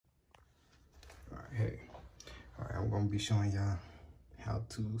Hey, all right, I'm gonna be showing y'all how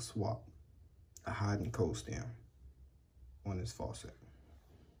to swap a hot and cold stem on this faucet.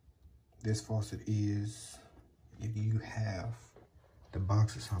 This faucet is, if you have the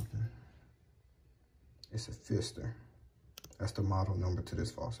box or something, it's a Pfister. That's the model number to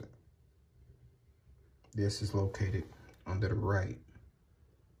this faucet. This is located under the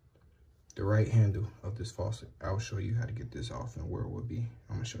right handle of this faucet. I'll show you how to get this off and where it will be.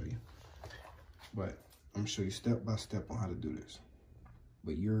 I'm gonna show you. But I'm gonna show you step by step on how to do this.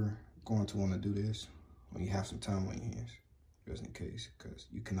 But you're going to want to do this when you have some time on your hands, just in case, because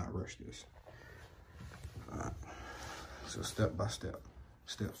you cannot rush this. So step by step.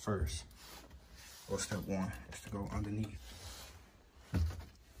 Step first, or step one, is to go underneath.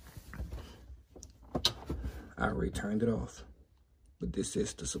 I already turned it off, but this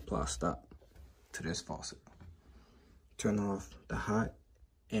is the supply stop to this faucet. Turn off the hot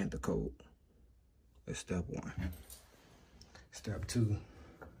and the cold. That's step one. Step two,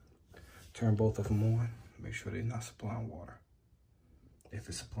 turn both of them on. Make sure they're not supplying water. If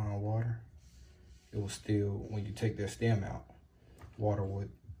it's supplying water, it will still, when you take their stem out, water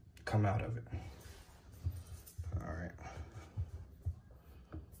would come out of it. All right.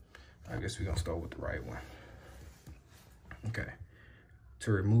 I guess we're gonna start with the right one. Okay.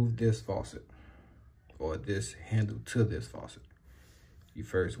 To remove this faucet, or this handle to this faucet, you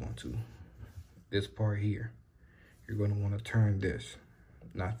first want to, this part here, you're going to want to turn this,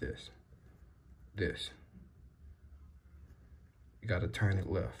 not this, this. You got to turn it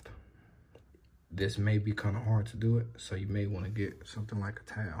left. This may be kind of hard to do it, so you may want to get something like a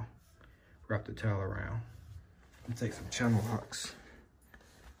towel. Wrap the towel around and take some channel locks.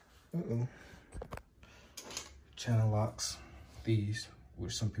 Channel locks, these,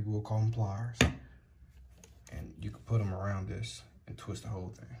 which some people will call them pliers. And you can put them around this and twist the whole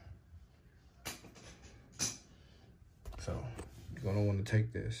thing. So you're gonna want to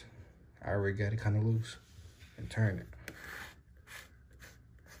take this. I already got it kind of loose, and turn it.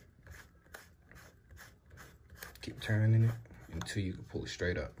 Keep turning it until you can pull it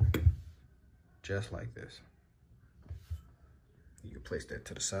straight up, just like this. You can place that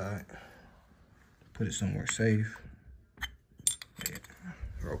to the side, put it somewhere safe. Yeah.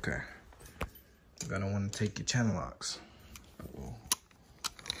 Okay. You're gonna want to take your channel locks.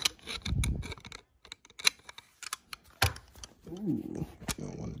 Ooh, you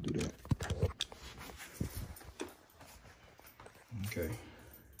don't want to do that. Okay.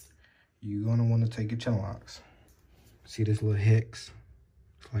 You're gonna want to take your channel locks. See this little hex?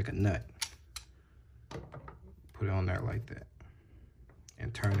 It's like a nut. Put it on there like that.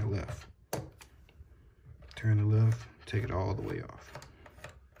 And turn it left. Turn it left, take it all the way off.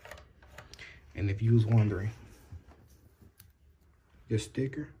 And if you was wondering, this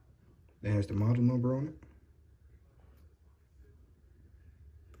sticker that has the model number on it,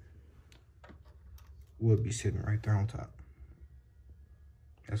 would be sitting right there on top.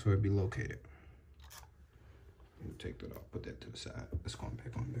 That's where it'd be located. Take that off, put that to the side. Let's go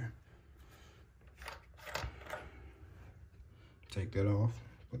back on there. Take that off,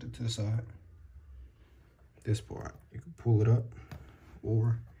 put it to the side. This part, you can pull it up,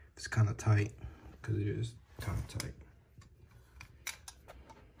 or if it's kind of tight, because it is kind of tight,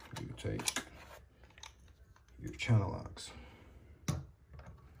 you can take your channel locks,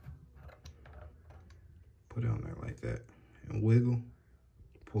 put it on there like that, and wiggle,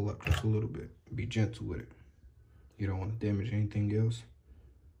 pull up just a little bit. Be gentle with it. You don't want to damage anything else.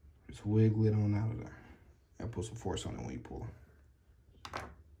 Just wiggle it on out of there, and put some force on it when you pull.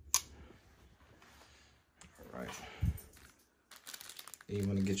 All right. Then you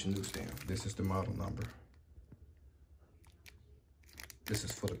want to get your new stem. This is the model number. This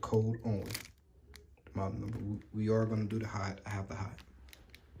is for the cold only. The model number. We are going to do the hot. I have the hot.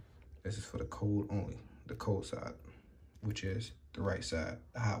 This is for the cold only. The cold side, which is the right side.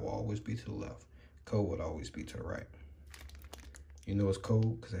 The hot will always be to the left. Cold would always be to the right. You know it's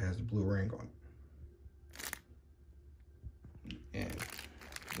cold because it has the blue ring on it. And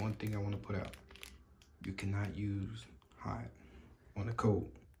one thing I want to put out, you cannot use hot on the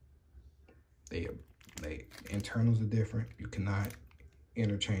cold. They internals are different. You cannot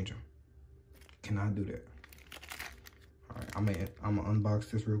interchange them. You cannot do that. All right, I'm gonna unbox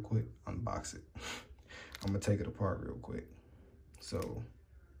this real quick. Unbox it. I'm gonna take it apart real quick, so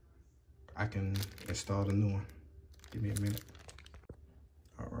I can install the new one. Give me a minute.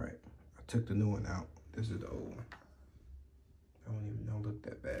 All right, I took the new one out. This is the old one. I don't even know it looked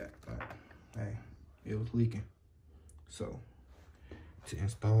that bad, but hey, it was leaking. So to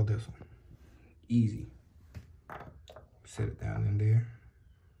install this one, easy. Set it down in there.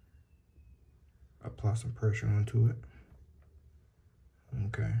 I apply some pressure onto it.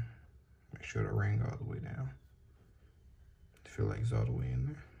 Okay. Make sure the ring all the way down. Feel like it's all the way in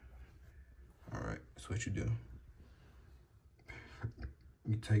there. All right, that's what you do.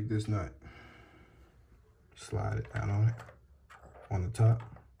 You take this nut, slide it down on it, on the top.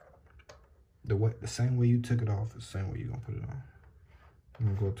 The same way you took it off is the same way you're gonna put it on. I'm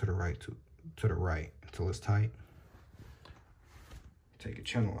gonna go to the right until it's tight. Take your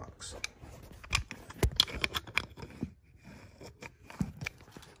channel locks.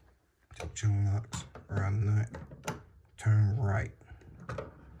 Take channel locks around the nut. Turn right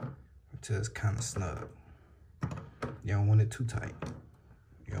until it's kind of snug. You don't want it too tight.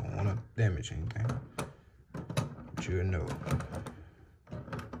 You don't want to damage anything. But you'll know.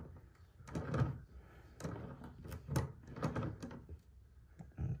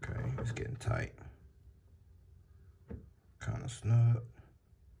 Okay, it's getting tight. Kind of snug.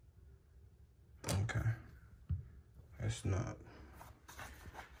 Okay. That's snug.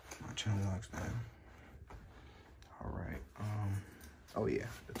 My channel locks down. All right. Oh yeah,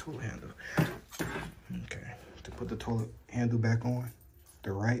 the toilet handle. Okay. To put the toilet handle back on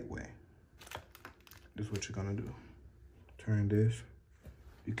the right way, this is what you're gonna do. Turn this.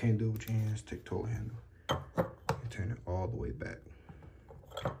 You can't do it with your hands. Take toilet handle and turn it all the way back.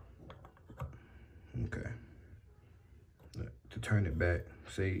 Okay. To turn it back,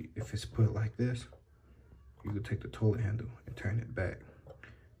 say if it's put like this, you could take the toilet handle and turn it back,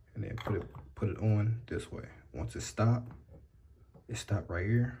 and then put it on this way. Once it stopped right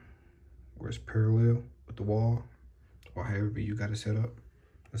here, where it's parallel with the wall, or however you got it set up.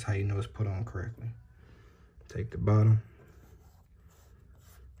 That's how you know it's put on correctly. Take the bottom.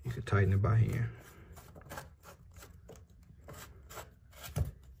 You can tighten it by hand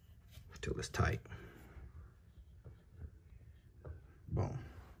until it's tight. Boom.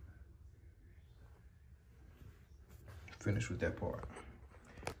 Finish with that part.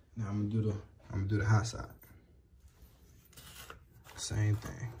 Now I'm gonna do the hot side. Same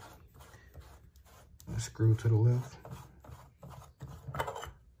thing. Screw to the left.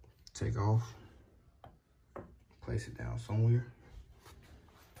 Take off. Place it down somewhere.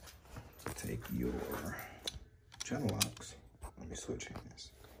 Take your channel locks. Let me switch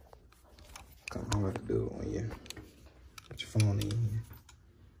hands. Kind of hard to do it when you got your phone in here.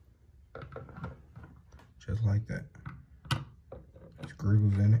 Just like that. There's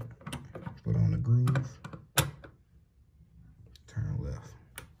grooves in it. Put on the groove. Turn left.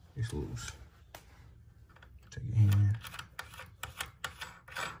 It's loose. Take your hand.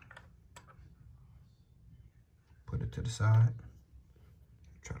 Put it to the side.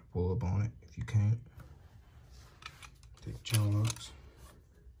 Try to pull up on it if you can't. Take your channel locks.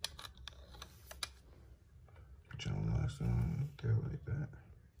 Channel locks on there like that.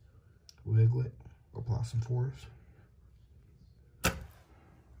 Wiggle it. Apply some force.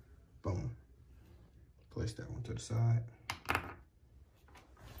 Boom. Place that one to the side.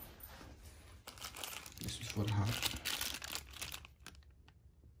 This is for the hot.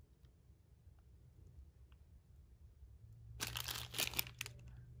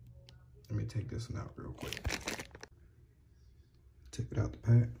 Let me take this one out real quick. Take it out the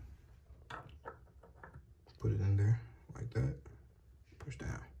pack. Put it in there like that. Push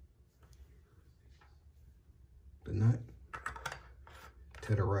down. The nut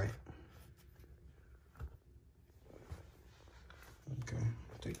to the right. Okay,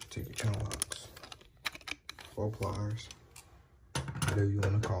 take your channel locks. 4 pliers, whatever you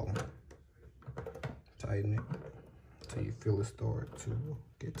want to call them. Tighten it until you feel it start to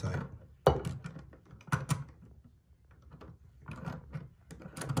get tight.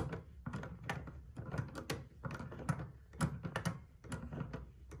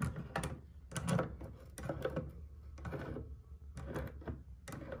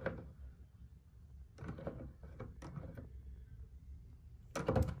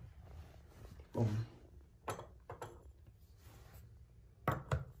 Boom.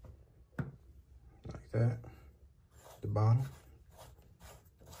 Like that. The bottom,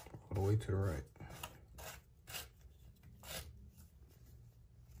 all the way to the right.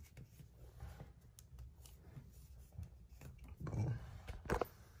 Boom.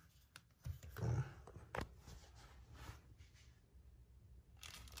 Boom.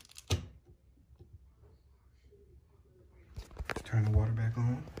 Turn the water back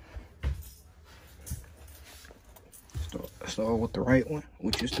on. Start with the right one,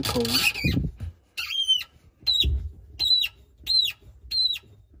 which is the cold.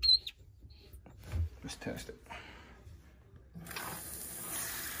 Let's test it.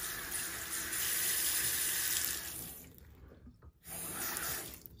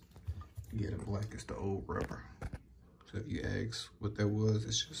 Yeah, the black is the old rubber. So if you ask what that was,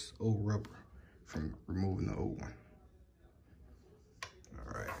 it's just old rubber from removing the old one.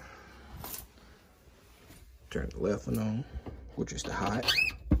 All right. Turn the left one on, which is the hot.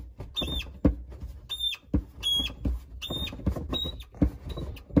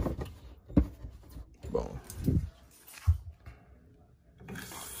 Boom.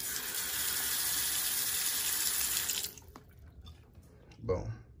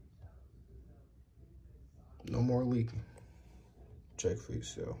 Boom. No more leaking. Check for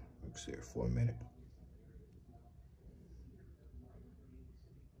yourself. Like I said, for a minute.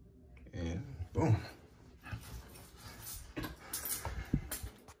 And boom.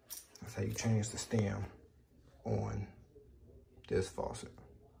 That's how you change the stem on this faucet.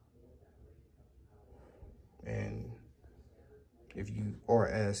 And if you are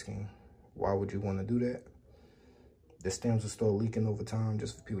asking, why would you want to do that? The stems will start leaking over time,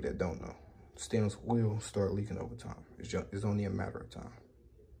 just for people that don't know. Stems will start leaking over time. It's only a matter of time.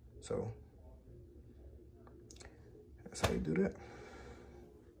 So that's how you do that.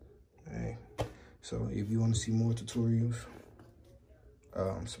 Hey, so if you want to see more tutorials,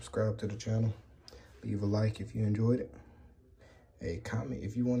 subscribe to the channel. Leave a like if you enjoyed it. Hey, comment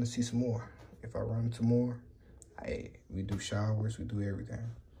if you want to see some more. If I run into more, hey, we do showers, we do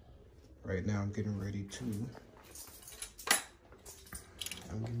everything. Right now, I'm getting ready to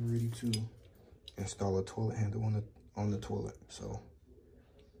install a toilet handle on the toilet. So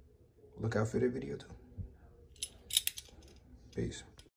look out for that video too. Peace.